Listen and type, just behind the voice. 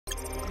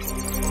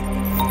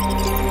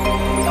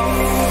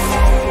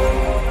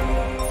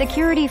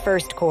Security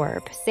First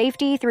Corp.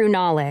 Safety through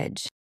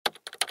knowledge.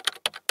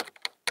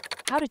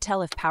 How to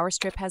tell if power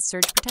strip has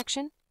surge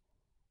protection?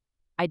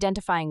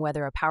 Identifying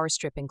whether a power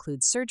strip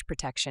includes surge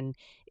protection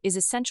is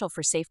essential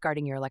for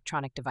safeguarding your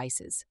electronic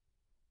devices.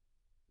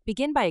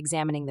 Begin by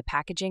examining the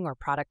packaging or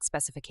product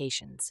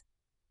specifications.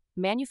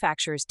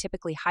 Manufacturers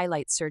typically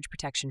highlight surge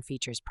protection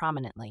features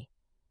prominently.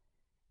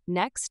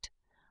 Next,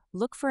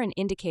 look for an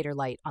indicator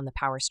light on the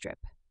power strip.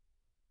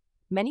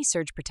 Many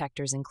surge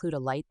protectors include a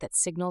light that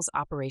signals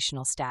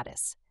operational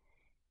status.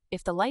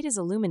 If the light is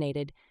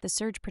illuminated, the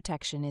surge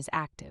protection is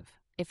active.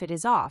 If it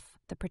is off,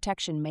 the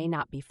protection may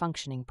not be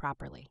functioning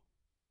properly.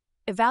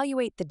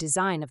 Evaluate the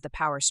design of the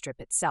power strip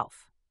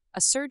itself.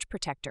 A surge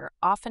protector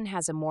often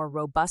has a more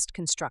robust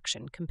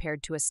construction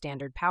compared to a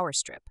standard power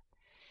strip.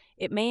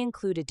 It may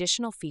include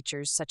additional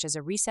features such as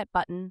a reset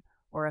button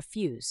or a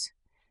fuse.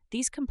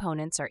 These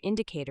components are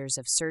indicators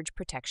of surge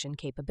protection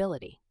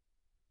capability.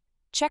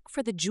 Check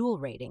for the Joule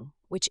rating,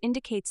 which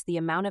indicates the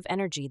amount of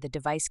energy the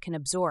device can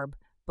absorb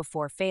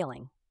before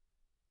failing.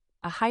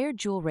 A higher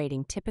Joule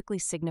rating typically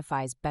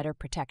signifies better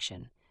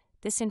protection.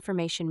 This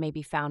information may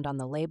be found on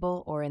the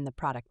label or in the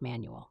product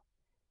manual.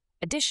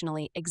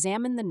 Additionally,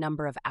 examine the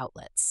number of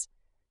outlets.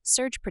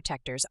 Surge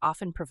protectors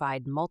often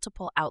provide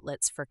multiple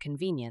outlets for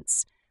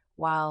convenience,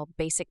 while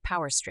basic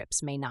power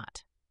strips may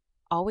not.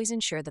 Always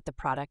ensure that the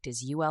product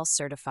is UL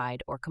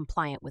certified or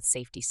compliant with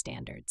safety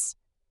standards.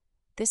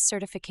 This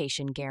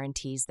certification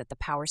guarantees that the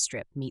power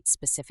strip meets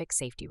specific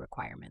safety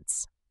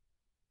requirements.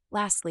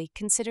 Lastly,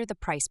 consider the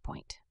price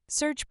point.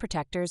 Surge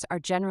protectors are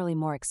generally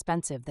more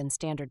expensive than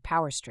standard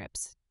power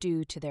strips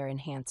due to their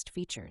enhanced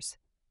features.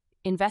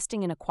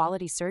 Investing in a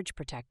quality surge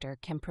protector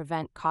can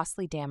prevent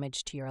costly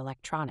damage to your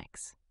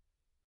electronics.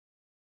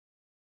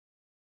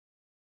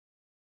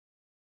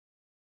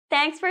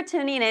 Thanks for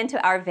tuning in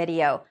to our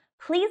video.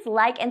 Please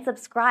like and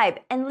subscribe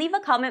and leave a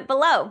comment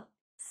below.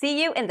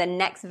 See you in the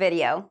next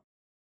video.